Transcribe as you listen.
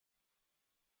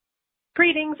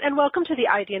Greetings, and welcome to the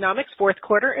Ideanomics fourth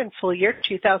quarter and full year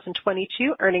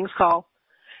 2022 earnings call.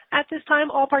 At this time,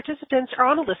 all participants are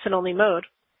on a listen-only mode.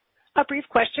 A brief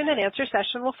question-and-answer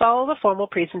session will follow the formal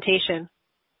presentation.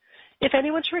 If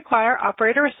anyone should require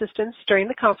operator assistance during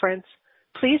the conference,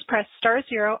 please press star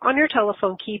zero on your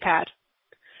telephone keypad.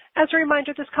 As a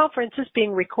reminder, this conference is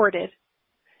being recorded.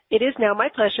 It is now my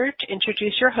pleasure to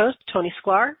introduce your host, Tony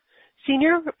Sklar,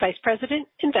 Senior Vice President,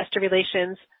 Investor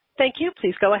Relations. Thank you.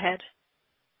 Please go ahead.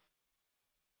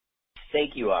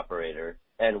 Thank you, operator,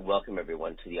 and welcome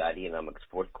everyone to the Ideanomics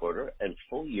fourth quarter and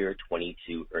full year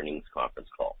 22 earnings conference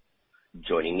call.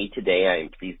 Joining me today, I am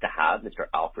pleased to have Mr.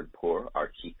 Alfred Poor, our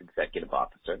Chief Executive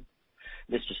Officer,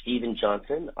 Mr. Stephen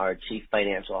Johnson, our Chief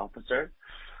Financial Officer,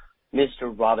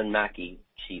 Mr. Robin Mackey,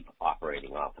 Chief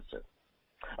Operating Officer.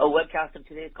 A webcast of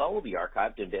today's call will be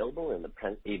archived and available in the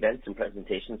events and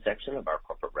presentation section of our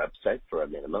corporate website for a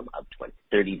minimum of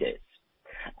 30 days.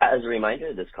 As a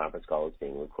reminder, this conference call is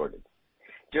being recorded.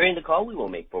 During the call, we will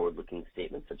make forward-looking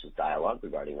statements such as dialogue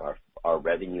regarding our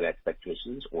revenue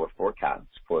expectations or forecasts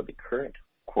for the current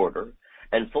quarter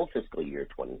and full fiscal year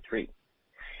 23.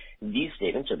 These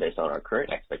statements are based on our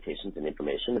current expectations and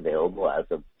information available as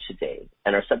of today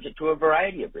and are subject to a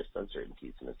variety of risks,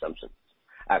 uncertainties, and assumptions.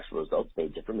 Actual results may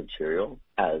differ materially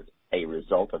as a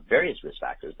result of various risk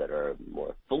factors that are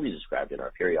more fully described in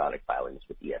our periodic filings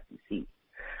with the SEC.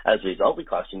 As a result, we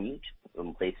caution you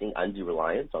from placing undue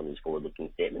reliance on these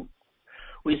forward-looking statements.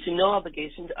 We assume no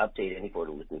obligation to update any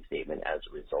forward-looking statement as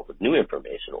a result of new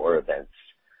information or events,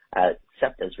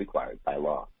 except as required by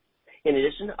law. In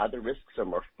addition, other risks are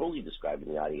more fully described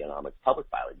in the Ideanomics public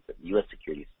filings at the U.S.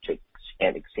 Securities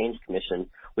and Exchange Commission,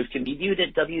 which can be viewed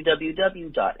at www.sec.gov.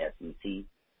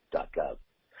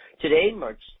 Today,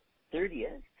 March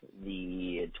 30th,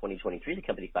 2023, the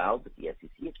company filed with the SEC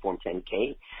its Form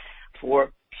 10-K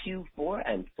for Q4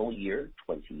 and full year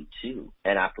 22,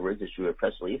 and afterwards issued a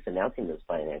press release announcing those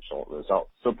financial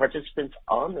results. So participants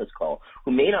on this call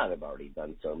who may not have already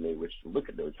done so may wish to look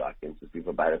at those documents as we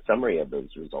provide a summary of those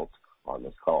results on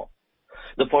this call.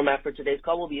 The format for today's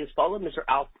call will be as follows. Mr.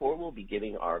 Alf Poor will be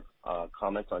giving our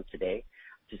comments on today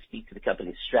to speak to the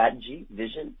company's strategy,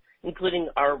 vision, including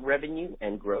our revenue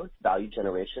and growth, value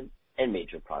generation, and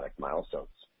major product milestones.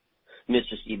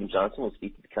 Mr. Stephen Johnson will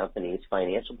speak to the company's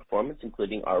financial performance,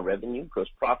 including our revenue, gross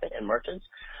profit, and margins,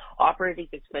 operating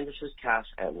expenditures, cash,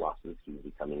 and losses. He will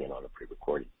be coming in on a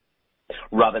pre-recording.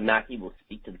 Robin Mackey will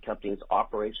speak to the company's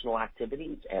operational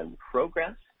activities and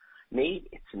progress made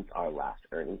since our last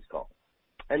earnings call.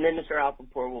 And then Mr.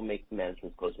 Alfred Poor will make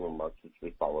management's closing remarks, which will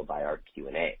be followed by our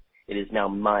Q&A. It is now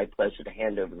my pleasure to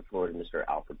hand over the floor to Mr.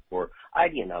 Alfred Poor,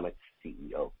 Ideanomics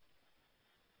CEO.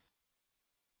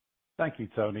 Thank you,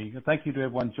 Tony, and thank you to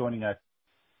everyone joining our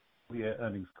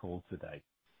earnings call today.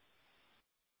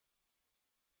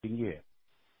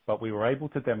 But we were able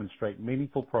to demonstrate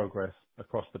meaningful progress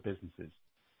across the businesses.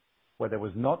 Where there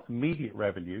was not immediate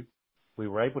revenue, we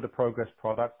were able to progress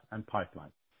product and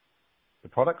pipeline. The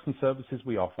products and services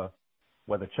we offer,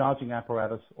 whether charging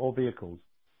apparatus or vehicles,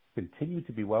 continue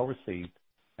to be well received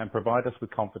and provide us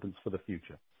with confidence for the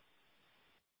future.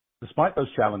 Despite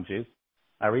those challenges,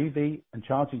 our EV and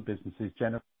charging businesses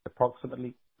generated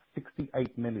approximately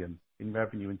 $68 million in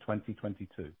revenue in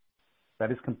 2022.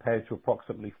 That is compared to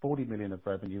approximately $40 million of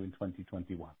revenue in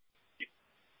 2021.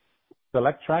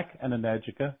 Solectrac and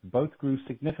Energica both grew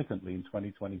significantly in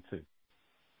 2022.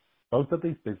 Both of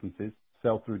these businesses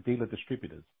sell through dealer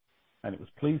distributors, and it was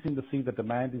pleasing to see the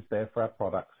demand is there for our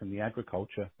products in the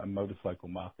agriculture and motorcycle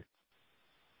markets.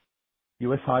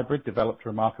 US Hybrid developed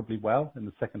remarkably well in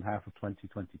the second half of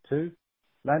 2022,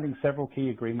 landing several key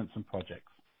agreements and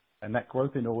projects, and that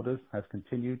growth in orders has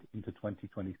continued into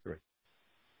 2023.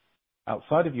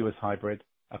 Outside of US Hybrid,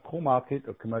 our core market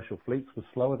of commercial fleets was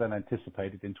slower than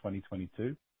anticipated in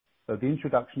 2022, though the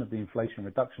introduction of the Inflation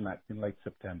Reduction Act in late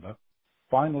September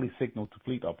finally signaled to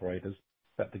fleet operators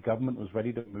that the government was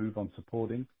ready to move on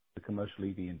supporting the commercial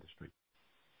EV industry.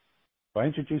 By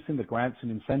introducing the grants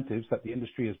and incentives that the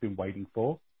industry has been waiting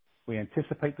for, we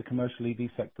anticipate the commercial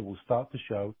EV sector will start to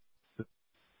show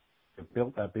have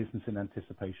built our business in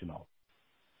anticipation of.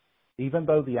 Even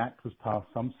though the act was passed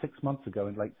some 6 months ago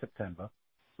in late September,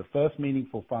 the first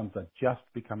meaningful funds are just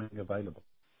becoming available,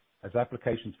 as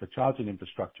applications for charging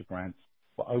infrastructure grants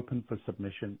were open for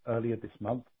submission earlier this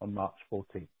month on March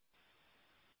 14th.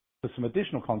 For some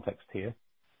additional context here,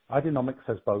 Ideanomics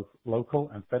has both local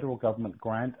and federal government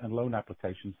grant and loan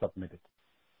applications submitted.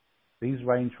 These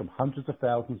range from hundreds of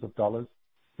thousands of dollars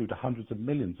through to hundreds of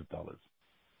millions of dollars,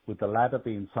 with the latter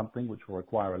being something which will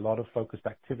require a lot of focused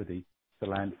activity to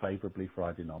land favorably for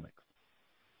Ideanomics.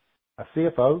 Our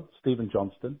CFO, Stephen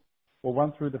Johnson, will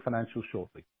run through the financials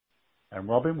shortly, and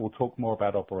Robin will talk more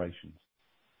about operations.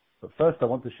 But first, I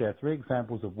want to share 3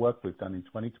 examples of work we've done in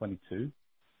 2022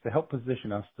 to help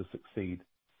position us to succeed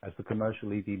as the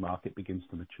commercial EV market begins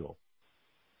to mature.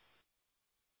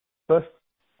 First,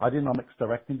 Ideanomics'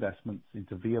 direct investments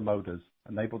into VIA Motors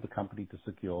enabled the company to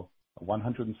secure a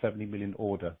 $170 million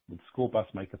order with school bus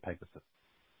maker Pegasus.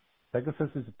 Pegasus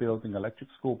is building electric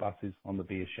school buses on the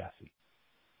VIA chassis.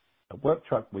 At Work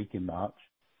Truck Week in March,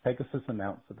 Pegasus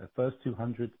announced that their first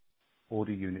 200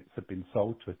 order units had been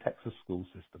sold to a Texas school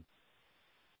system.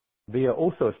 VIA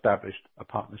also established a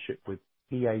partnership with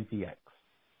EAVX,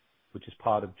 which is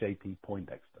part of JP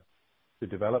Poindexter, to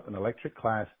develop an electric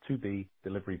Class 2B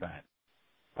delivery van.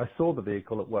 I saw the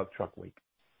vehicle at Work Truck Week.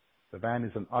 The van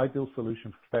is an ideal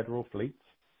solution for federal fleets,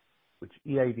 which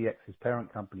EAVX's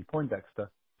parent company Poindexter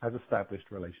has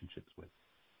established relationships with.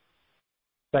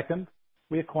 Second,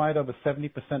 we acquired over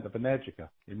 70% of Energica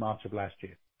in March of last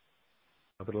year.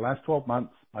 Over the last 12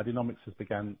 months, Ideanomics has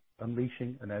begun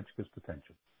unleashing Energica's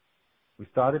potential. We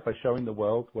started by showing the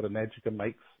world what Energica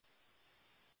makes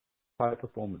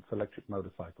high-performance electric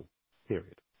motorcycle,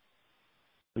 period.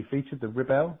 We featured the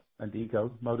Rebel and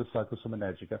Ego motorcycles from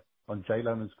Energica on Jay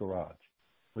Leno's Garage,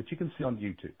 which you can see on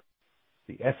YouTube.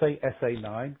 The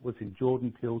SA-SA9 was in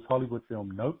Jordan Peele's Hollywood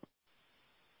film Nope,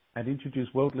 and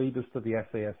introduced world leaders to the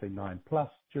SA-SA9 Plus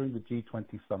during the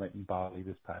G20 summit in Bali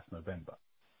this past November.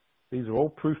 These are all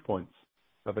proof points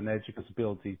of Energica's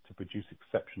ability to produce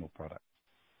exceptional products.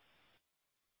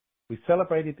 We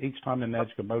celebrated each time an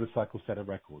Energica motorcycle set a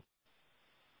record.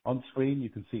 On screen, you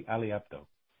can see Ali Abdo.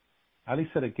 Ali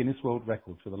set a Guinness World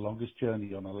Record for the longest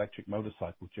journey on an electric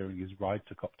motorcycle during his ride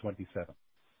to COP27.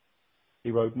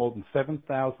 He rode more than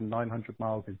 7,900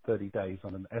 miles in 30 days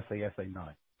on an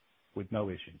SA-SA9 with no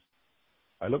issues.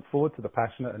 I look forward to the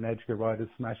passionate Energica riders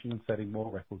smashing and setting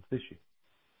more records this year.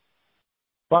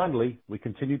 Finally, we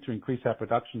continue to increase our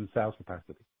production and sales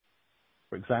capacity.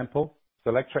 For example,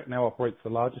 Solectrac now operates the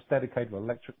largest dedicated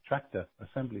electric tractor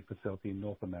assembly facility in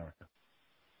North America.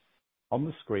 On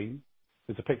the screen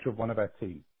is a picture of one of our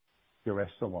team, Girish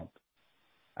Sawant,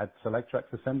 at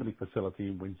Solectrac's assembly facility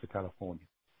in Windsor, California.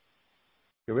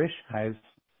 Girish has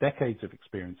decades of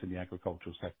experience in the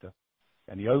agricultural sector,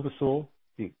 and he oversaw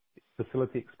the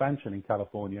facility expansion in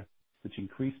California, which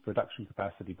increased production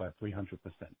capacity by 300%.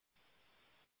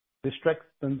 This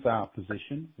strengthens our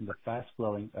position in the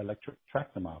fast-growing electric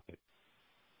tractor market.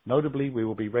 Notably, we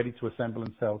will be ready to assemble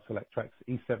and sell Solectrac's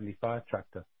E75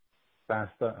 tractor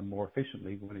faster and more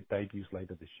efficiently when it debuts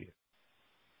later this year.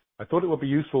 I thought it would be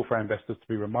useful for our investors to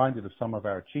be reminded of some of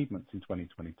our achievements in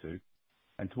 2022,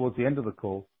 and towards the end of the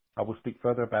call, I will speak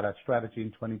further about our strategy in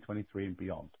 2023 and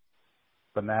beyond.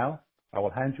 For now, I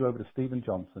will hand you over to Stephen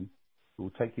Johnson, who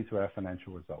will take you through our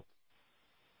financial results.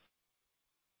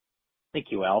 Thank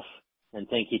you, Alf, and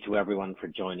thank you to everyone for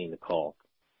joining the call.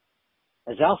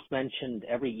 As Alf mentioned,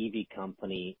 every EV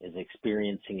company is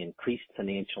experiencing increased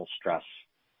financial stress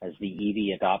as the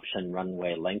EV adoption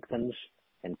runway lengthens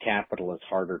and capital is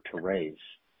harder to raise.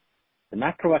 The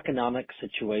macroeconomic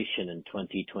situation in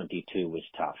 2022 was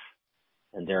tough,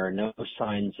 and there are no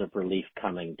signs of relief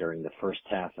coming during the first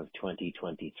half of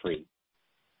 2023.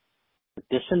 With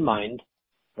this in mind,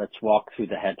 let's walk through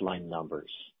the headline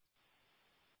numbers.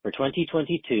 For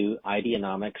 2022,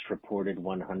 Ideanomics reported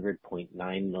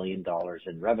 $100.9 million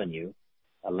in revenue,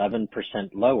 11%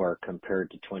 lower compared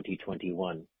to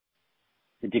 2021.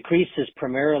 The decrease is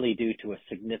primarily due to a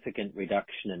significant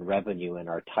reduction in revenue in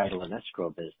our title and escrow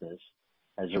business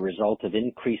as a result of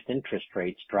increased interest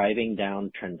rates driving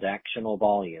down transactional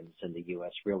volumes in the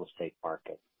U.S. real estate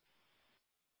market.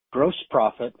 Gross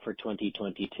profit for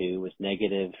 2022 was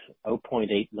negative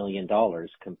 $0.8 million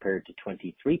compared to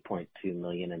 $23.2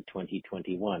 million in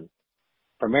 2021,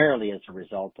 primarily as a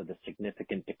result of the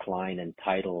significant decline in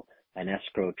title and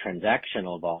escrow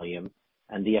transactional volume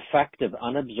and the effect of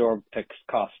unabsorbed fixed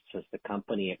costs as the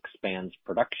company expands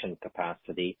production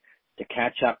capacity to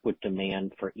catch up with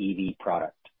demand for EV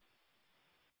product.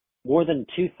 More than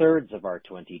two-thirds of our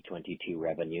 2022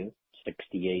 revenue,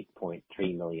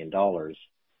 $68.3 million,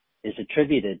 is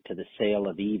attributed to the sale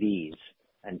of EVs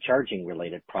and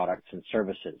charging-related products and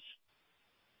services.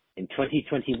 In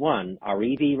 2021, our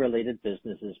EV-related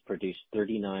businesses produced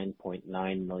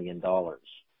 $39.9 million.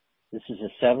 This is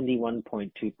a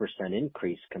 71.2%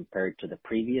 increase compared to the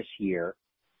previous year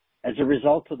as a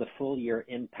result of the full-year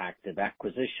impact of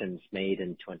acquisitions made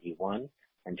in 21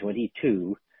 and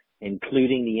 22,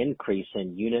 including the increase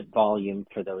in unit volume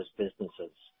for those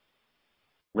businesses.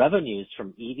 Revenues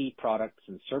from EV products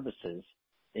and services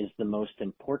is the most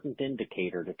important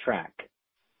indicator to track.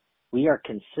 We are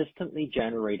consistently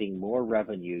generating more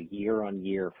revenue year on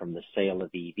year from the sale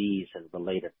of EVs and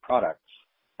related products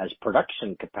as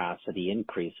production capacity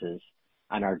increases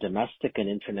and our domestic and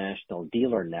international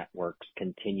dealer networks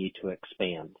continue to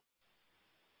expand.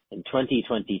 In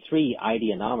 2023,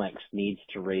 Ideanomics needs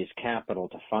to raise capital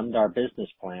to fund our business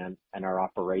plan and our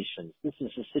operations. This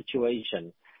is a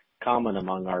situation common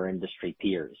among our industry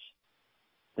peers.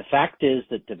 The fact is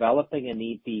that developing an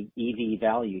EV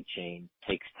value chain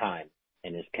takes time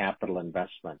and is capital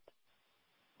investment.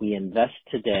 We invest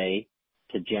today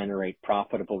to generate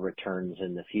profitable returns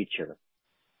in the future.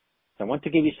 So I want to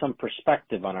give you some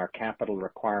perspective on our capital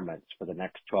requirements for the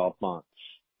next 12 months.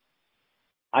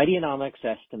 Ideanomics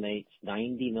estimates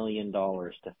 $90 million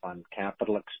to fund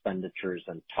capital expenditures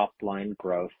and top-line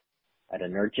growth at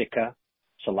Energica,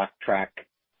 Solectrac,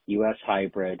 US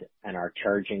Hybrid, and our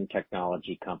charging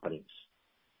technology companies.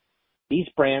 These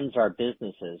brands are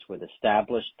businesses with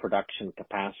established production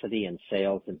capacity and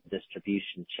sales and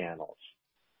distribution channels.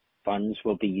 Funds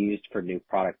will be used for new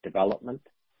product development,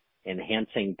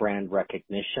 enhancing brand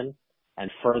recognition, and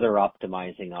further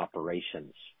optimizing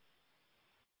operations.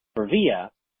 For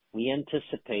VIA, we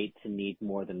anticipate to need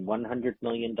more than $100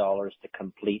 million to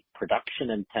complete production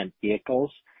intent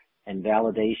vehicles and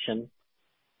validation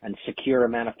and secure a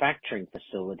manufacturing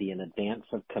facility in advance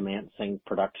of commencing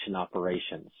production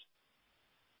operations.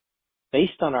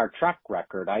 Based on our track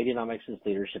record, Ideanomics'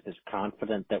 leadership is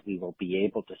confident that we will be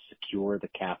able to secure the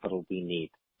capital we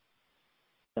need.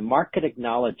 The market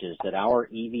acknowledges that our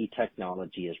EV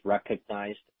technology is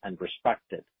recognized and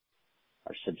respected.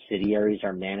 Our subsidiaries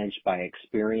are managed by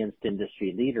experienced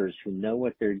industry leaders who know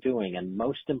what they're doing, and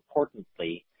most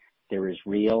importantly, there is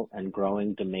real and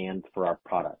growing demand for our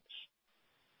products.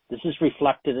 This is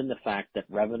reflected in the fact that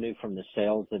revenue from the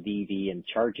sales of EV and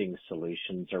charging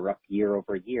solutions are up year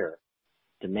over year.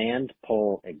 Demand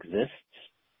pull exists.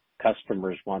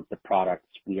 Customers want the products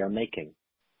we are making.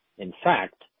 In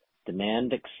fact,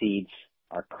 demand exceeds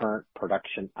our current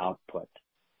production output.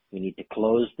 We need to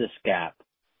close this gap,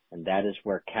 and that is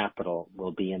where capital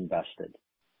will be invested.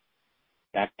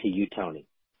 Back to you, Tony.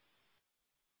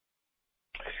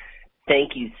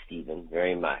 Thank you, Stephen,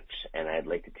 very much. And I'd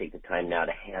like to take the time now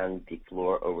to hand the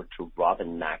floor over to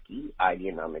Robin Mackey,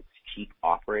 Ideanomics Chief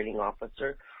Operating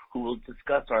Officer, who will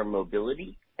discuss our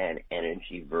mobility and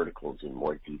energy verticals in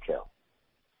more detail.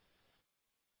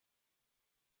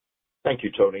 Thank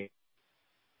you, Tony.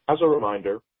 As a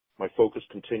reminder, my focus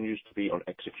continues to be on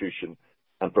execution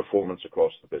and performance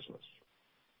across the business.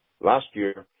 Last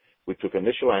year, we took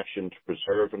initial action to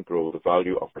preserve and grow the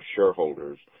value of our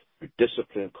shareholders through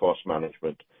disciplined cost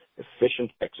management,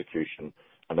 efficient execution,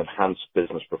 and enhanced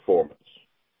business performance,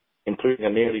 including a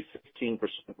nearly 15%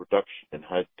 reduction in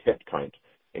headcount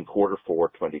in Q4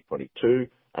 2022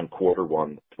 and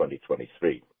Q1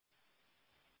 2023.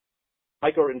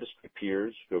 Like our industry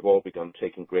peers who have all begun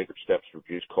taking greater steps to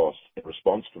reduce costs in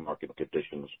response to market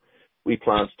conditions, we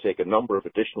plan to take a number of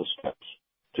additional steps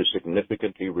to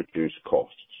significantly reduce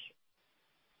costs.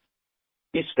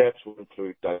 These steps will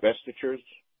include divestitures,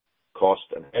 cost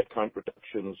and headcount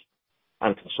reductions,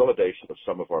 and consolidation of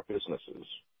some of our businesses,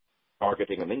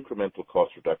 targeting an incremental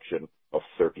cost reduction of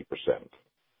 30%.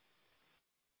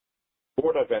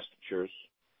 For divestitures,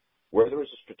 where there is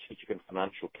a strategic and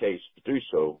financial case to do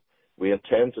so, we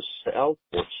intend to sell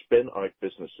or spin out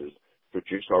businesses to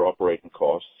reduce our operating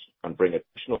costs and bring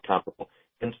additional capital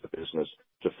into the business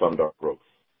to fund our growth.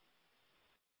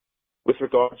 With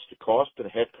regards to cost and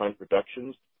headcount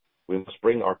reductions, we must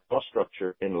bring our cost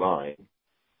structure in line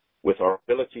with our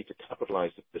ability to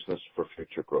capitalize the business for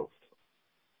future growth.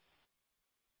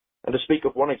 And to speak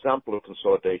of one example of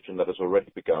consolidation that has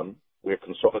already begun, we are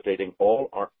consolidating all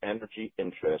our energy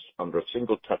interests under a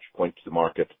single touch point to the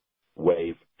market,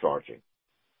 Wave Charging.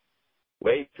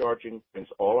 Wave Charging brings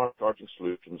all our charging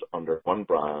solutions under one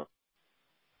brand.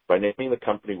 By naming the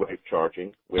company Wave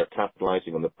Charging, we are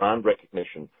capitalizing on the brand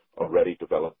recognition already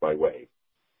developed by Wave.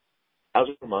 As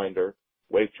a reminder,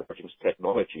 Wave Charging's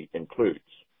technology includes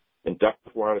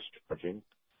inductive wireless charging,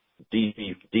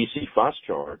 DC fast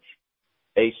charge,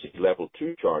 AC level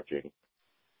 2 charging,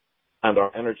 and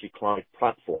our energy cloud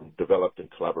platform developed in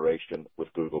collaboration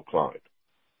with Google Cloud.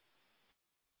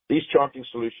 These charging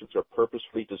solutions are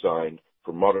purposefully designed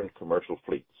for modern commercial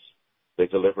fleets. They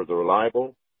deliver the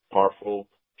reliable, powerful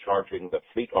charging that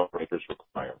fleet operators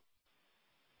require.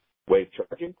 Wave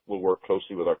Charging will work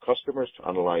closely with our customers to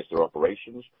analyze their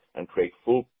operations and create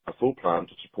a full plan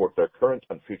to support their current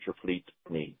and future fleet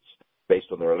needs based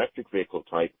on their electric vehicle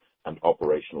type and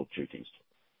operational duties.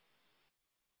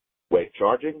 Wave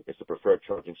Charging is the preferred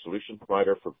charging solution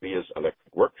provider for VIA's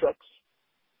electric work trucks.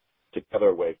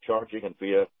 Together, Wave Charging and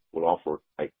VIA will offer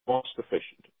a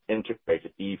cost-efficient,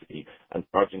 integrated EV and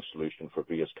charging solution for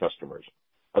VIA's customers,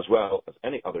 as well as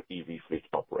any other EV fleet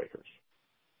operators.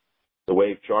 The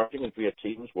Wave Charging and VIA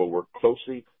teams will work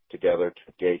closely together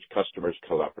to engage customers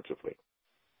collaboratively.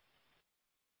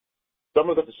 Some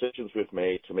of the decisions we've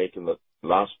made to make in the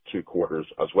last 2 quarters,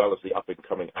 as well as the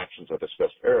up-and-coming actions I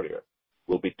discussed earlier,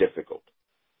 will be difficult,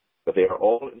 but they are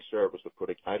all in service of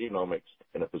putting Ideanomics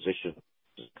in a position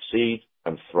to succeed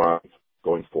and thrive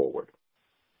going forward.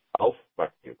 Alf,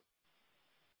 back to you.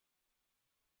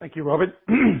 Thank you, Robin.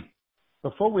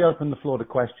 Before we open the floor to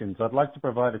questions, I'd like to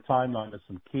provide a timeline of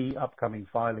some key upcoming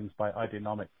filings by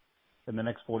Ideanomics in the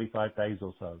next 45 days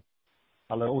or so.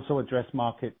 I'll also address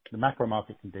the macro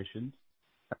market conditions,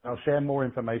 and I'll share more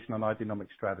information on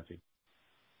Ideanomics strategy.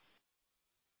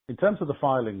 In terms of the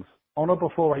filings, on or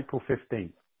before April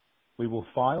 15th, we will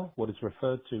file what is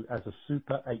referred to as a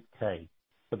Super 8K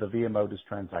for the VIA Motors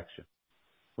transaction,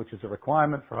 which is a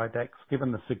requirement for IDEX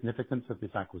given the significance of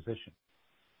this acquisition.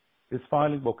 This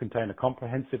filing will contain a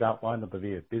comprehensive outline of the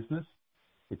VIA business,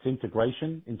 its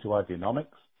integration into Ideanomics,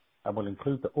 and will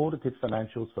include the audited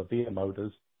financials for VIA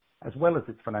Motors, as well as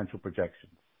its financial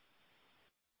projections.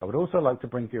 I would also like to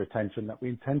bring to your attention that we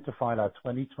intend to file our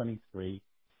 2023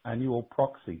 annual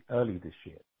proxy early this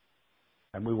year,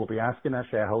 and we will be asking our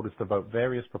shareholders to vote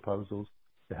various proposals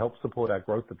to help support our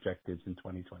growth objectives in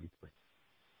 2023.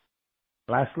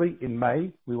 Lastly, in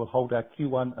May, we will hold our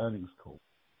Q1 earnings call.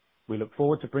 We look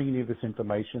forward to bringing you this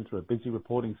information through a busy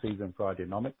reporting season for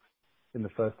Ideanomics in the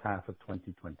first half of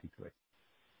 2023.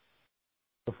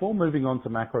 Before moving on to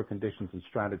macro conditions and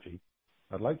strategy,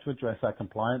 I'd like to address our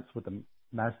compliance with the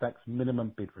Nasdaq's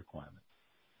minimum bid requirement.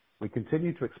 We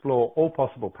continue to explore all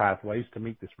possible pathways to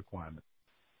meet this requirement.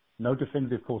 No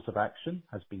definitive course of action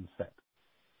has been set.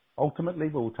 Ultimately,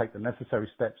 we will take the necessary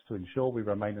steps to ensure we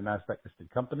remain a Nasdaq-listed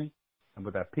company, and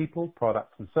with our people,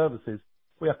 products, and services,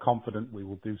 we are confident we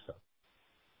will do so.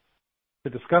 To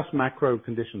discuss macro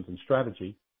conditions and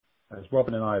strategy, as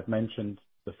Robin and I have mentioned,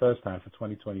 the first half of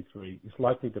 2023 is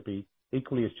likely to be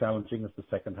equally as challenging as the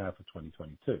second half of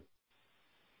 2022.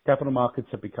 Capital markets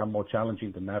have become more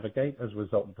challenging to navigate as a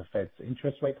result of the Fed's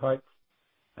interest rate hikes,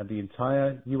 and the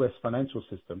entire U.S. financial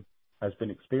system has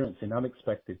been experiencing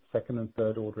unexpected second and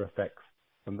third order effects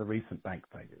from the recent bank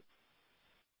failures.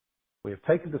 We have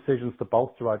taken decisions to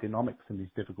bolster Ideanomics in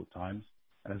these difficult times,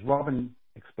 and as Robin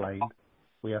explained,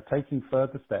 we are taking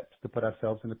further steps to put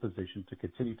ourselves in a position to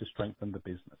continue to strengthen the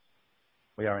business.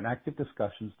 We are in active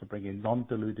discussions to bring in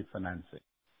non-dilutive financing,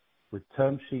 with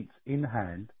term sheets in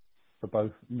hand for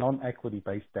both non-equity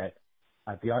based debt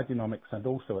at the Ideanomics and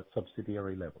also at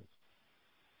subsidiary levels.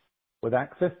 With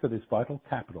access to this vital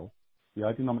capital, the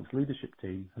Ideanomics leadership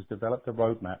team has developed a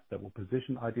roadmap that will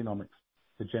position Ideanomics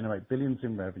to generate billions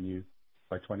in revenue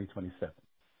by 2027,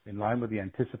 in line with the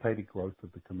anticipated growth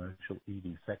of the commercial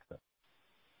EV sector.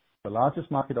 The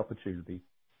largest market opportunity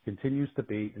continues to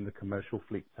be in the commercial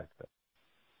fleet sector,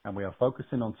 and we are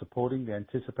focusing on supporting the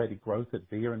anticipated growth at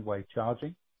VIA and Wave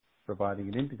Charging, providing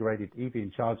an integrated EV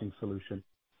and charging solution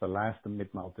for last and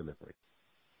mid-mile delivery.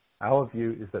 Our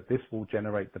view is that this will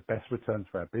generate the best returns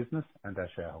for our business and our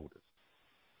shareholders.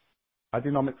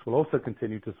 Ideanomics will also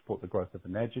continue to support the growth of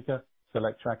Energica,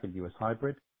 Solectrac, and US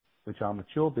Hybrid, which are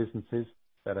mature businesses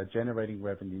that are generating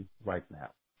revenue right now.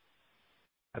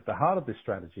 At the heart of this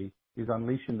strategy is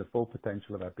unleashing the full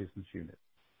potential of our business units.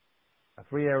 Our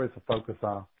 3 areas of focus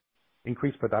are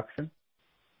increased production,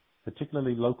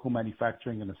 particularly local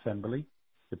manufacturing and assembly,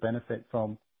 to benefit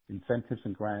from incentives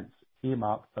and grants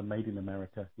earmarked for Made in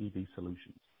America EV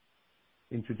solutions.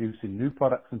 Introducing new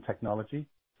products and technology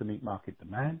to meet market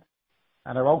demand,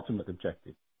 and our ultimate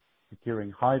objective,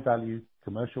 securing high-value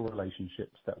commercial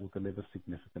relationships that will deliver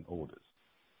significant orders.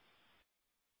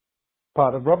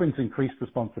 Part of Robin's increased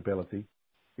responsibility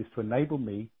is to enable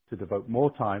me to devote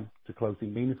more time to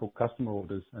closing meaningful customer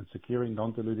orders and securing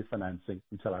non-dilutive financing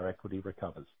until our equity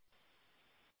recovers.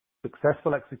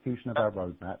 Successful execution of our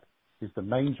roadmap is the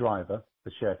main driver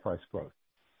for share price growth.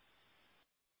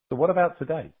 So what about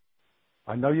today?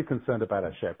 I know you're concerned about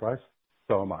our share price,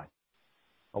 so am I.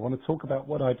 I want to talk about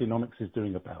what Ideanomics is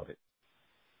doing about it.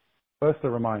 First, a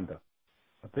reminder.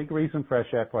 A big reason for our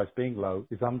share price being low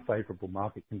is unfavorable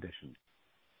market conditions.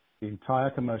 The entire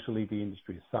commercial EV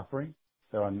industry is suffering.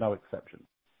 There are no exceptions.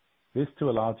 This, to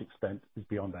a large extent, is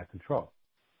beyond our control.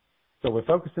 So we're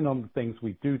focusing on the things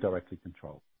we do directly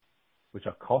control, which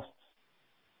are costs,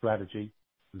 strategy,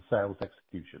 and sales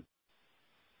execution.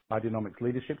 Ideanomics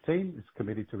leadership team is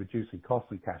committed to reducing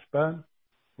costs and cash burn.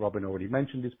 Robin already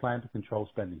mentioned his plan to control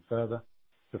spending further,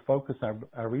 to focus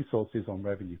our resources on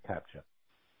revenue capture.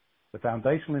 The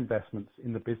foundational investments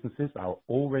in the businesses are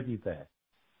already there,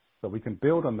 so we can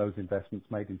build on those investments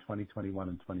made in 2021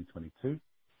 and 2022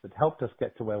 that helped us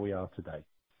get to where we are today.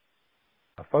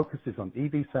 Our focus is on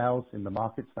EV sales in the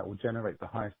markets that will generate the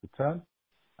highest return,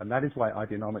 and that is why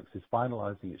Ideanomics is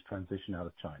finalizing its transition out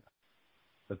of China.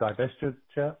 The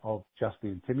divestiture of Justly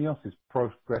and Timios is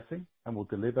progressing and will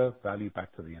deliver value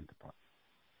back to the enterprise.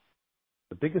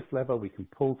 The biggest lever we can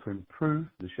pull to improve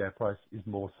the share price is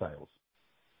more sales.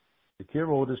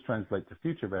 Secure orders translate to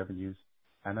future revenues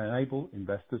and enable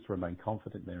investors to remain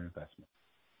confident in their investment.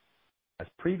 As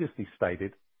previously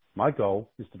stated, my goal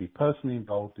is to be personally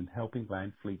involved in helping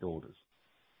land fleet orders.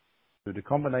 Through the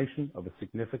combination of a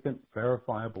significant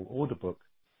verifiable order book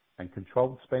and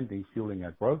controlled spending fueling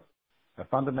our growth, our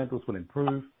fundamentals will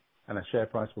improve and our share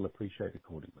price will appreciate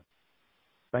accordingly.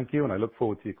 Thank you, and I look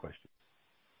forward to your questions.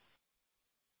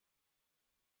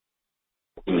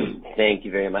 Thank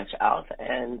you very much, Alf.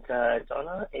 And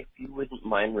Donna, if you wouldn't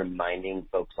mind reminding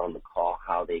folks on the call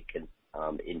how they can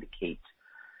indicate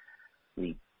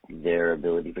their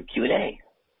ability for Q&A.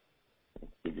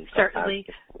 Certainly.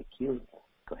 Go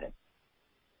ahead.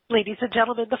 Ladies and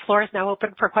gentlemen, the floor is now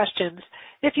open for questions.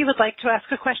 If you would like to ask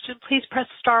a question, please press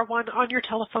star 1 on your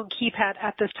telephone keypad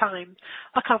at this time.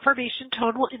 A confirmation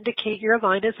tone will indicate your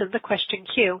line is in the question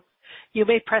queue. You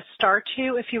may press star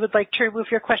 2 if you would like to remove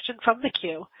your question from the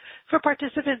queue. For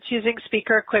participants using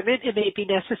speaker equipment, it may be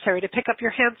necessary to pick up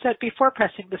your handset before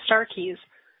pressing the star keys.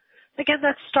 Again,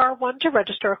 that's star 1 to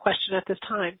register a question at this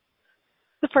time.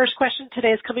 The first question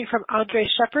today is coming from Andre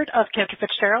Shepard of Cantor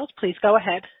Fitzgerald. Please go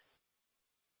ahead.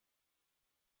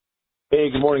 Hey,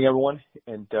 good morning, everyone,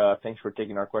 and thanks for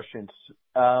taking our questions.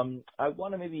 I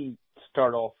want to maybe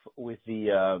start off with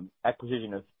the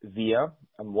acquisition of VIA.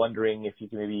 I'm wondering if you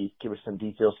can maybe give us some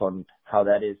details on how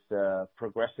that is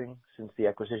progressing since the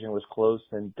acquisition was closed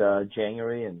in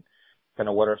January, and kind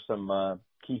of what are some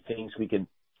key things we can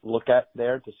look at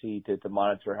there to see to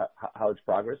monitor how it's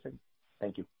progressing.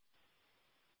 Thank you.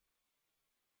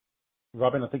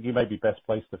 Robin, I think you may be best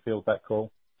placed to field that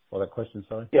call or that question,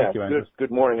 sorry. Yeah, Thank you, Andrew.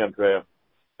 Good morning, Andrea.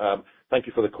 Thank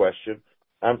you for the question.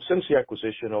 Since the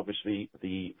acquisition, obviously,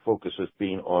 the focus has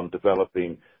been on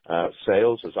developing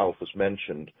sales, as Alf has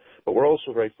mentioned, but we're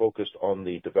also very focused on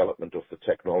the development of the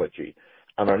technology.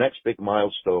 And our next big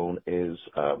milestone is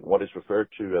what is referred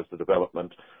to as the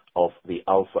development of the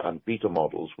alpha and beta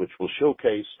models, which will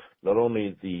showcase not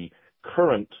only the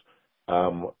current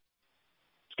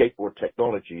skateboard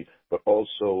technology, but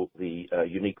also the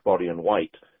unique body in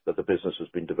white that the business has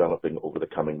been developing over the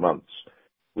coming months.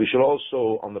 We shall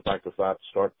also, on the back of that,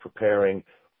 start preparing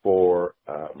for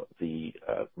the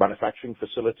manufacturing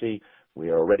facility. We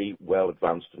are already well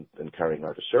advanced in carrying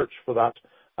out research for that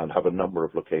and have a number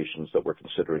of locations that we're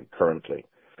considering currently.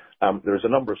 There's a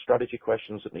number of strategy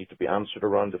questions that need to be answered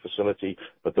around the facility,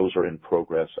 but those are in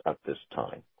progress at this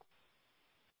time.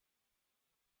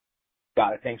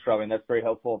 Got it. Thanks, Robin. That's very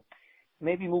helpful.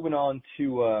 Maybe moving on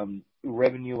to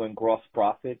revenue and gross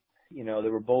profit. You know, they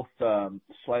were both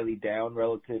slightly down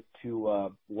relative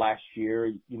to last year.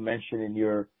 You mentioned in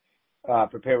your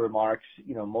prepared remarks,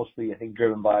 you know, mostly, I think,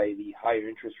 driven by the higher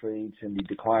interest rates and the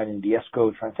decline in the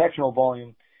ESCO transactional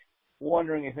volume.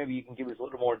 Wondering if maybe you can give us a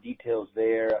little more details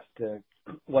there as to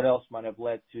what else might have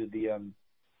led to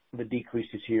the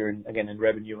decreases here, again, in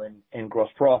revenue and gross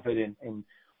profit, and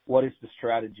what is the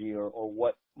strategy or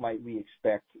what might we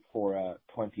expect for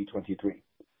 2023?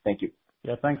 Thank you.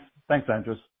 Yeah, thanks,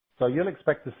 Andrew. So you'll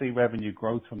expect to see revenue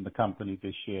growth from the company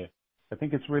this year. I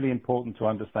think it's really important to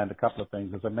understand a couple of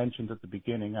things. As I mentioned at the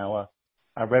beginning, our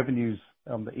revenues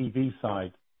on the EV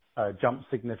side jumped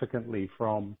significantly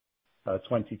from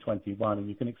 2021, and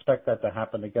you can expect that to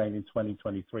happen again in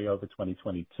 2023 over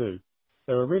 2022.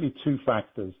 There are really two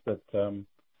factors that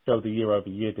show the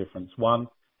year-over-year difference. One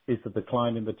is the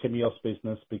decline in the Timios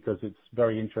business because it's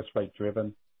very interest rate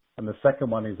driven, and the second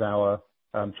one is our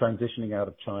transitioning out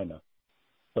of China.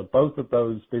 So both of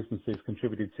those businesses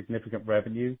contributed significant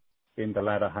revenue in the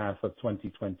latter half of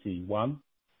 2021.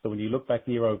 So when you look back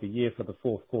year over year for the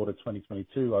fourth quarter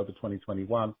 2022 over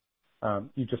 2021,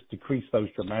 you just decrease those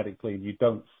dramatically, and you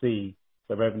don't see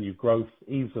the revenue growth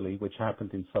easily, which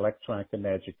happened in Solectrac,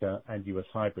 Energica, and US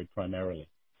Hybrid primarily.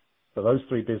 So those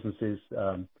three businesses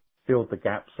filled the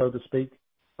gap, so to speak.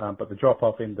 But the drop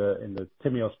off in the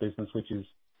Timios business, which is,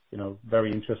 you know,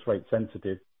 very interest rate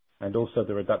sensitive, and also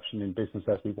the reduction in business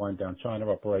as we wind down China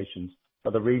operations,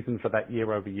 are the reason for that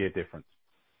year-over-year difference.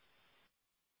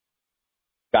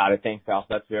 Got it. Thanks, Alf.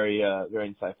 That's very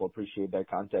insightful. Appreciate that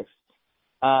context.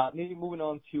 Maybe moving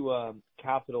on to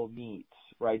capital needs,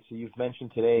 right? So you've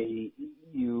mentioned today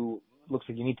looks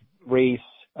like you need to raise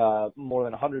more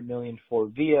than $100 million for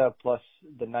VIA plus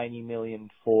the $90 million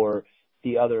for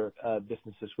the other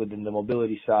businesses within the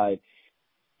mobility side.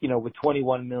 With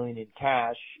 $21 million in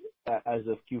cash as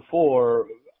of Q4,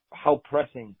 how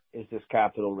pressing is this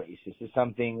capital raise? Is this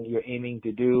something you're aiming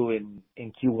to do in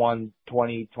Q1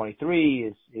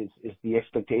 2023? Is the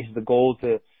expectation, the goal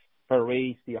to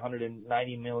raise the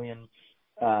 $190 million,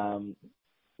 all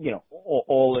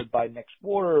by next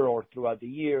quarter or throughout the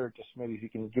year? Just maybe if you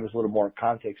can give us a little more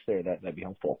context there, that'd be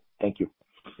helpful. Thank you.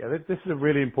 Yeah, this is a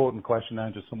really important question,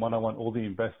 Andres, and one I want all the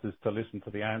investors to listen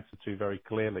to the answer to very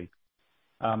clearly.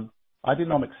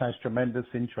 Ideanomics has tremendous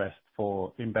interest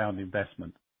for inbound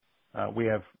investment. We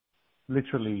have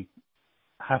literally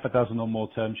half a dozen or more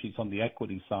term sheets on the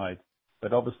equity side,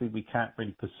 but obviously we can't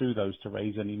really pursue those to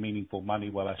raise any meaningful money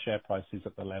while our share price is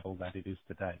at the level that it is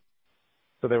today.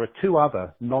 So there are two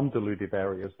other non-dilutive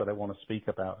areas that I want to speak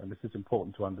about, and this is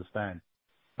important to understand.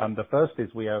 The first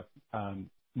is we have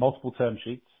multiple term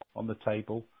sheets on the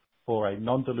table for a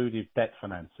non-dilutive debt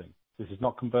financing. This is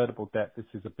not convertible debt. This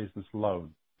is a business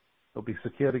loan. It'll be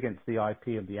secured against the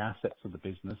IP and the assets of the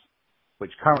business,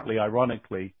 which currently,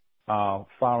 ironically, are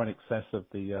far in excess of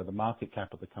the market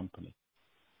cap of the company.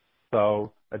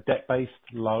 So a debt-based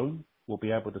loan will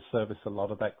be able to service a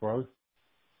lot of that growth,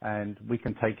 and we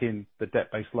can take in the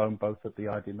debt-based loan both at the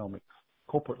Ideanomics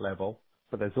corporate level,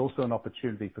 but there's also an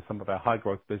opportunity for some of our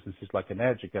high-growth businesses like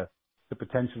Energica to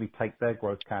potentially take their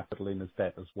growth capital in as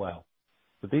debt as well.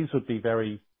 So these would be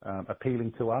very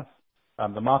appealing to us.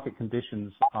 The market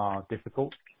conditions are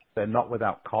difficult. They're not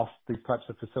without cost, these types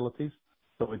of facilities.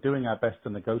 So we're doing our best to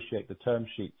negotiate the term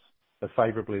sheets as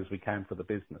favorably as we can for the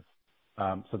business.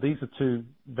 So these are two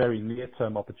very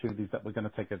near-term opportunities that we're going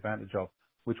to take advantage of,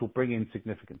 which will bring in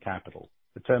significant capital.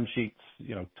 The term sheets,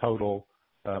 total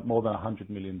more than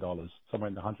 $100 million, somewhere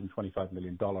in the $125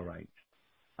 million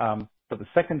range. But the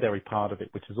secondary part of it,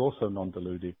 which is also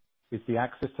non-dilutive, is the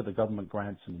access to the government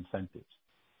grants and incentives.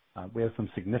 We have some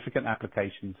significant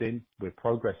applications in. We're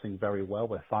progressing very well.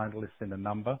 We're finalists in a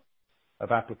number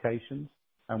of applications,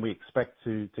 and we expect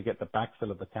to get the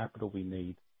backfill of the capital we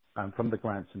need from the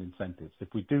grants and incentives.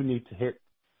 If we do need to hit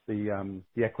the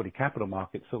equity capital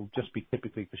markets, it'll just be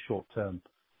typically for short-term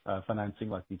financing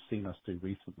like you've seen us do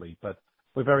recently. But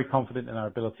we're very confident in our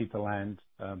ability to land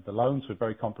the loans. We're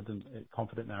very confident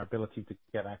in our ability to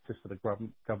get access to the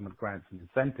government grants and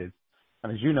incentives.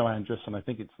 And as you know, Andres, and I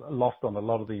think it's lost on a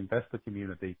lot of the investor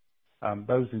community,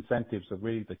 those incentives are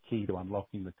really the key to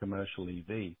unlocking the commercial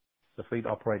EV. The fleet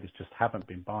operators just haven't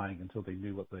been buying until they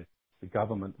knew what the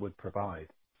government would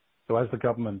provide. So as the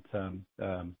government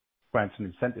grants and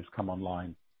incentives come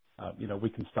online, we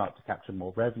can start to capture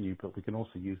more revenue, but we can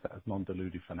also use that as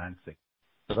non-dilutive financing.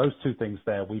 So those two things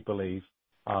there, we believe,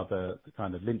 are the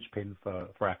kind of linchpin for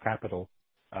our capital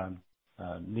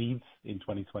needs in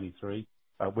 2023.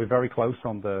 We're very close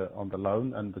on the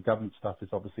loan, and the government stuff is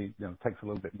obviously, takes a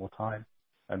little bit more time,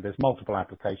 and there's multiple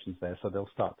applications there, so they'll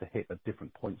start to hit at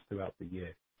different points throughout the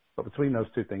year. But between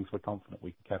those two things, we're confident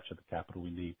we can capture the capital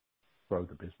we need to grow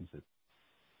the businesses.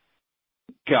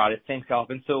 Got it. Thanks,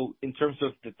 Alvin. So in terms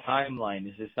of the timeline,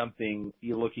 is this something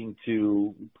you're looking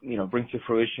to, bring to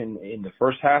fruition in the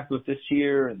first half of this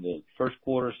year, in the first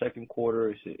quarter, second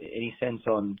quarter? Is there any sense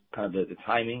on kind of the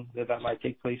timing that might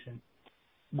take place in?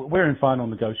 We're in final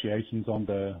negotiations on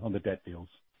the debt deals.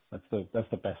 That's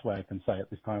the best way I can say at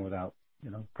this time without,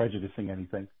 prejudicing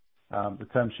anything. The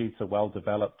term sheets are well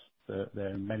developed. They're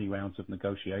in many rounds of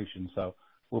negotiation, so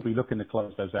we'll be looking to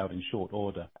close those out in short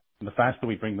order. And the faster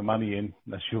we bring the money in,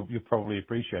 as you'll probably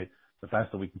appreciate, the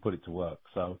faster we can put it to work.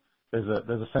 So there's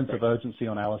a sense of urgency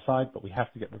on our side, but we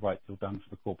have to get the right deal done for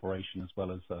the corporation as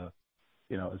well as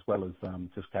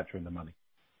just capturing the money.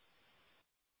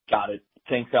 Got it.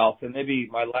 Thanks, Alf. And maybe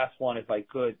my last one, if I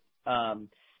could,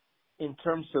 in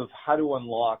terms of how to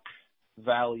unlock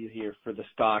value here for the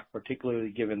stock, particularly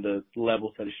given the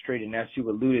levels that it's trading. As you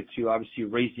alluded to, obviously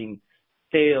raising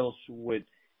sales would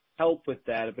help with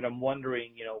that, but I'm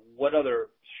wondering, what other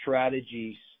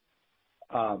strategies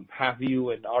have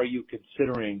you and are you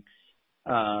considering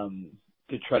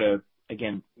to try to,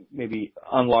 again, maybe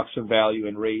unlock some value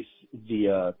and raise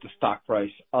the stock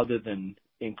price other than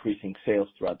increasing sales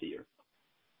throughout the year?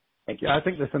 Thank you. Yeah, I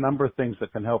think there's a number of things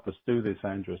that can help us do this,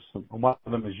 Andres. And one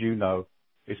of them, as you know,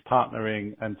 is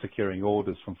partnering and securing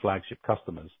orders from flagship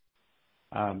customers.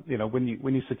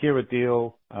 When you secure a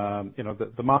deal,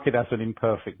 the market has an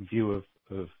imperfect view of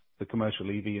the commercial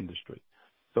EV industry.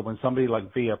 So when somebody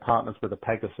like VIA partners with a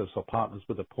Pegasus or partners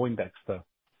with a Poindexter,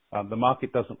 the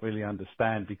market doesn't really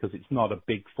understand because it's not a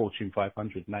big Fortune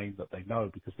 500 name that they know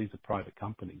because these are private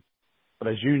companies. But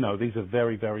as you know, these are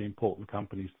very, very important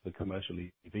companies to the commercial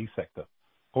EV sector.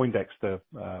 Poindexter,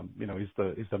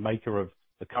 is the maker of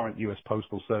the current U.S.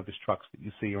 Postal Service trucks that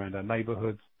you see around our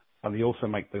neighborhoods, and they also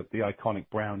make the iconic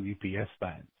brown UPS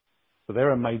vans. So they're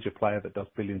a major player that does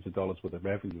billions of dollars worth of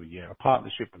revenue a year. A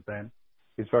partnership with them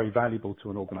is very valuable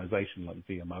to an organization like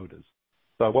VIA Motors.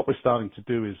 So what we're starting to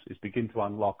do is begin to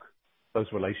unlock those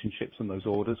relationships and those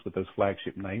orders with those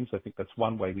flagship names. I think that's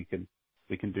one way we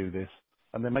can do this.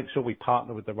 And then make sure we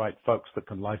partner with the right folks that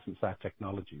can license our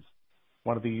technologies.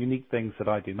 One of the unique things that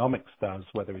Ideanomics does,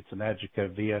 whether it's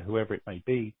Energica, VIA, whoever it may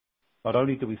be, not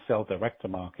only do we sell direct to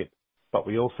market, but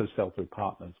we also sell through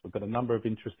partners. We've got a number of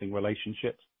interesting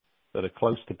relationships that are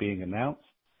close to being announced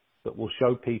that will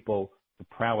show people the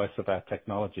prowess of our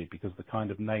technology, because the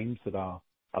kind of names that are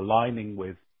aligning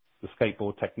with the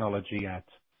skateboard technology at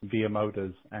VIA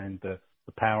Motors and the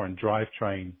power and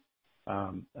drivetrain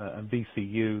and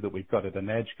VCU that we've got at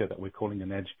Energica that we're calling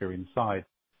Energica Inside,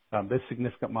 there's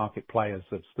significant market players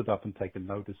that have stood up and taken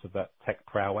notice of that tech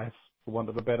prowess, for want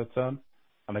of a better term,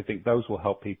 and I think those will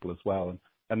help people as well.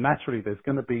 And naturally, there's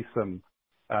going to be some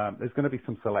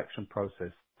selection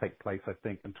process take place, I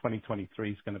think, and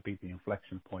 2023 is going to be the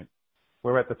inflection point.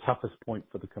 We're at the toughest point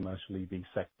for the commercial EV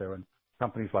sector, and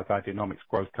companies like Ideanomics,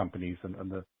 growth companies,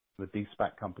 and the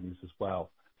D-SPAC companies as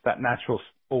well. That natural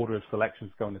order of selection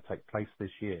is going to take place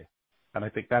this year, and I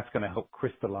think that's going to help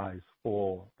crystallize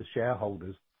for the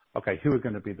shareholders, okay, who are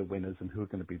going to be the winners and who are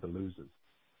going to be the losers.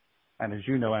 And as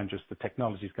you know, Andres, the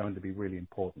technology is going to be really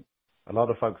important. A lot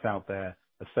of folks out there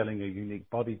are selling a unique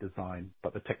body design,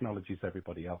 but the technology is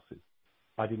everybody else's.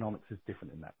 Ideanomics is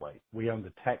different in that way. We own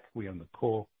the tech, we own the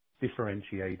core,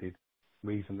 differentiated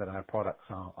reason that our products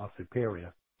are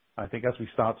superior. I think as we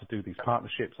start to do these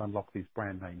partnerships, unlock these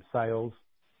brand name sales,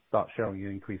 start showing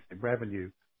an increase in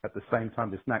revenue, at the same time,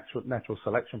 this natural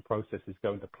selection process is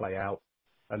going to play out,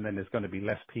 and then there's going to be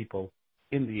less people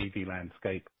in the EV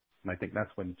landscape, and I think that's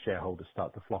when shareholders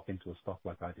start to flock into a stock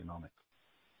like Ideanomics.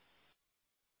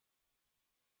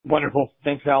 Wonderful.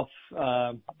 Thanks, Alf.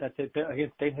 That's it.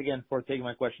 Thanks again for taking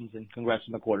my questions, and congrats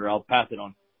on the quarter. I'll pass it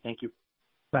on. Thank you.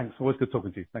 Thanks. Always good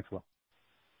talking to you. Thanks a lot.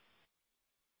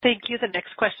 Thank you. The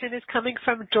next question is coming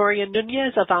from Dorian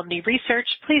Nunez of Omni Research.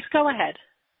 Please go ahead.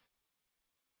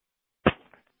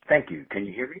 Thank you. Can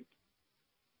you hear me?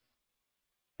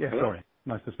 Yes, Dorian.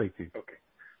 Nice to speak to you. Okay.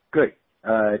 Good.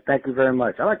 Thank you very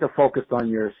much. I'd like to focus on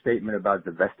your statement about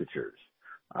divestitures.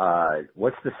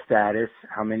 What's the status?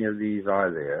 How many of these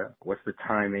are there? What's the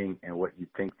timing, and what you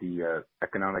think the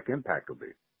economic impact will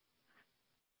be?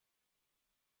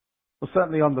 Well,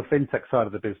 certainly on the fintech side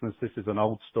of the business, this is an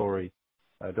old story.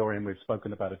 Dorian, we've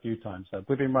spoken about a few times.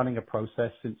 We've been running a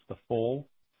process since the fall,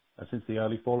 since the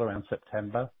early fall, around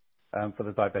September, for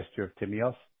the divestiture of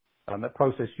Timios. That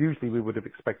process, usually we would have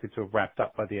expected to have wrapped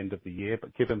up by the end of the year,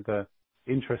 but given the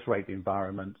interest rate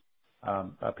environment,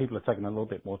 people are taking a little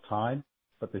bit more time,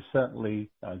 but there's certainly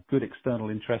good external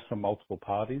interest from multiple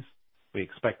parties. We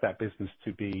expect that business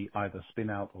to be either spun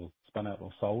out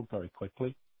or sold very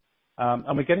quickly.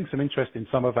 And we're getting some interest in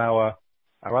some of our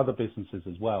other businesses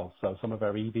as well. So some of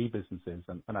our EV businesses,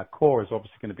 and our core is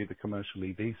obviously going to be the commercial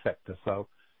EV sector. So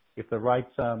if the right,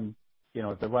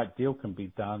 if the right deal can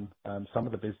be done, some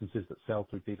of the businesses that sell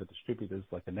through dealer distributors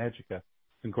like Energica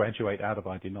can graduate out of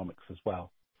Ideanomics as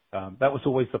well. That was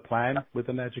always the plan with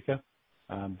Energica.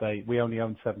 We only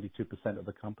own 72% of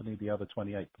the company. The other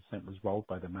 28% was rolled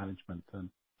by the management. And,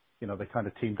 they kind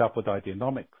of teamed up with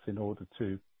Ideanomics in order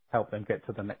to help them get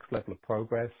to the next level of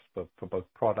progress for both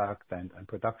product and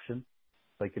production.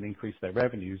 They can increase their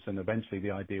revenues, and eventually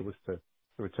the idea was to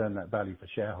return that value for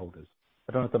shareholders.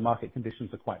 I don't know if the market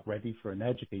conditions are quite ready for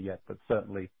Energica yet, but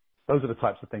certainly those are the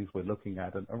types of things we're looking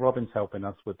at. And Robin's helping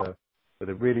us with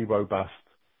a really robust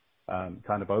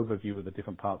kind of overview of the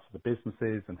different parts of the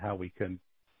businesses and how we can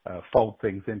fold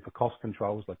things in for cost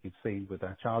controls like you've seen with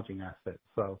our charging assets.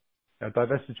 So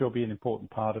divestiture will be an important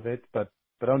part of it, but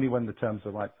only when the terms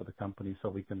are right for the company so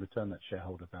we can return that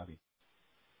shareholder value.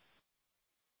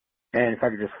 And if I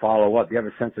could just follow up, do you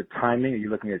have a sense of timing? Are you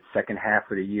looking at second half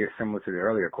of the year, similar to the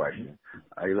earlier question?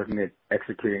 Are you looking at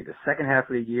executing the second half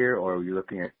of the year, or are you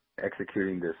looking at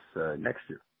executing this next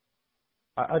year?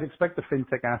 I'd expect the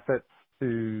fintech assets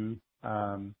to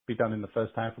be done in the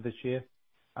first half of this year.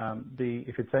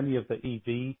 If it's any of the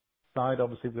EV side,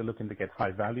 obviously we're looking to get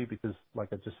high value because, like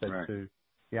I just said to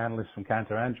the analyst from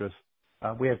Cantor Andrus,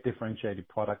 we have differentiated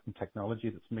product and technology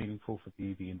that's meaningful for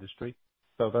the EV industry.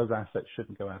 So those assets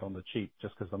shouldn't go out on the cheap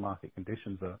just because the market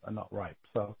conditions are not right.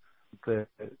 So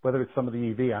whether it's some of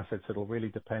the EV assets, it'll really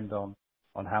depend on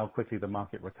how quickly the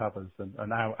market recovers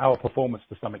and our performance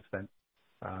to some extent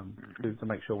to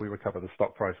make sure we recover the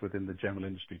stock price within the general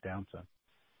industry downturn.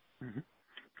 Mm-hmm.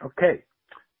 Okay.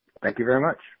 Thank you very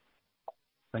much.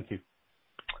 Thank you.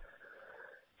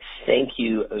 Thank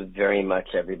you very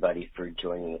much, everybody, for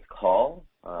joining this call.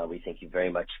 We thank you very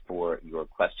much for your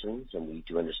questions, and we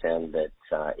do understand that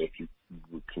if you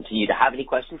continue to have any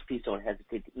questions, please don't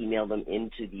hesitate to email them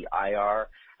into the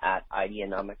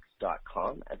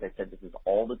IR@Ideanomics.com. As I said, this is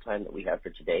all the time that we have for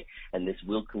today, and this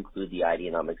will conclude the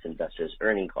Ideanomics Investors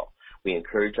Earnings Call. We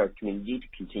encourage our community to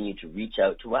continue to reach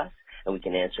out to us, and we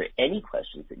can answer any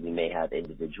questions that you may have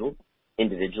individually.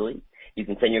 You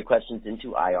can send your questions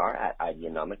into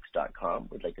IR@Ideanomics.com.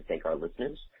 We'd like to thank our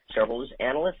listeners, shareholders,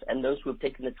 analysts, and those who have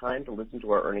taken the time to listen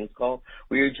to our earnings call.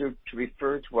 We urge you to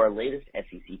refer to our latest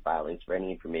SEC filings for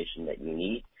any information that you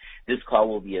need. This call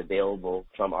will be available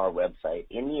from our website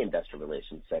in the Investor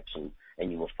Relations section,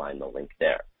 and you will find the link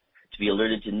there. To be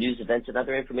alerted to news, events, and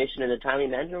other information in a timely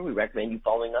manner, we recommend you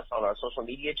following us on our social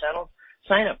media channels,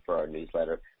 sign up for our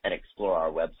newsletter, and explore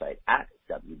our website at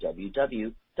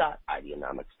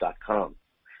www.ideanomics.com.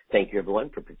 Thank you, everyone,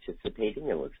 for participating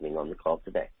and listening on the call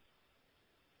today.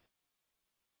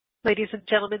 Ladies and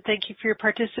gentlemen, thank you for your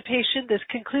participation. This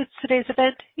concludes today's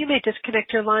event. You may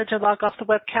disconnect your lines or log off the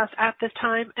webcast at this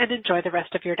time and enjoy the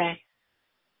rest of your day.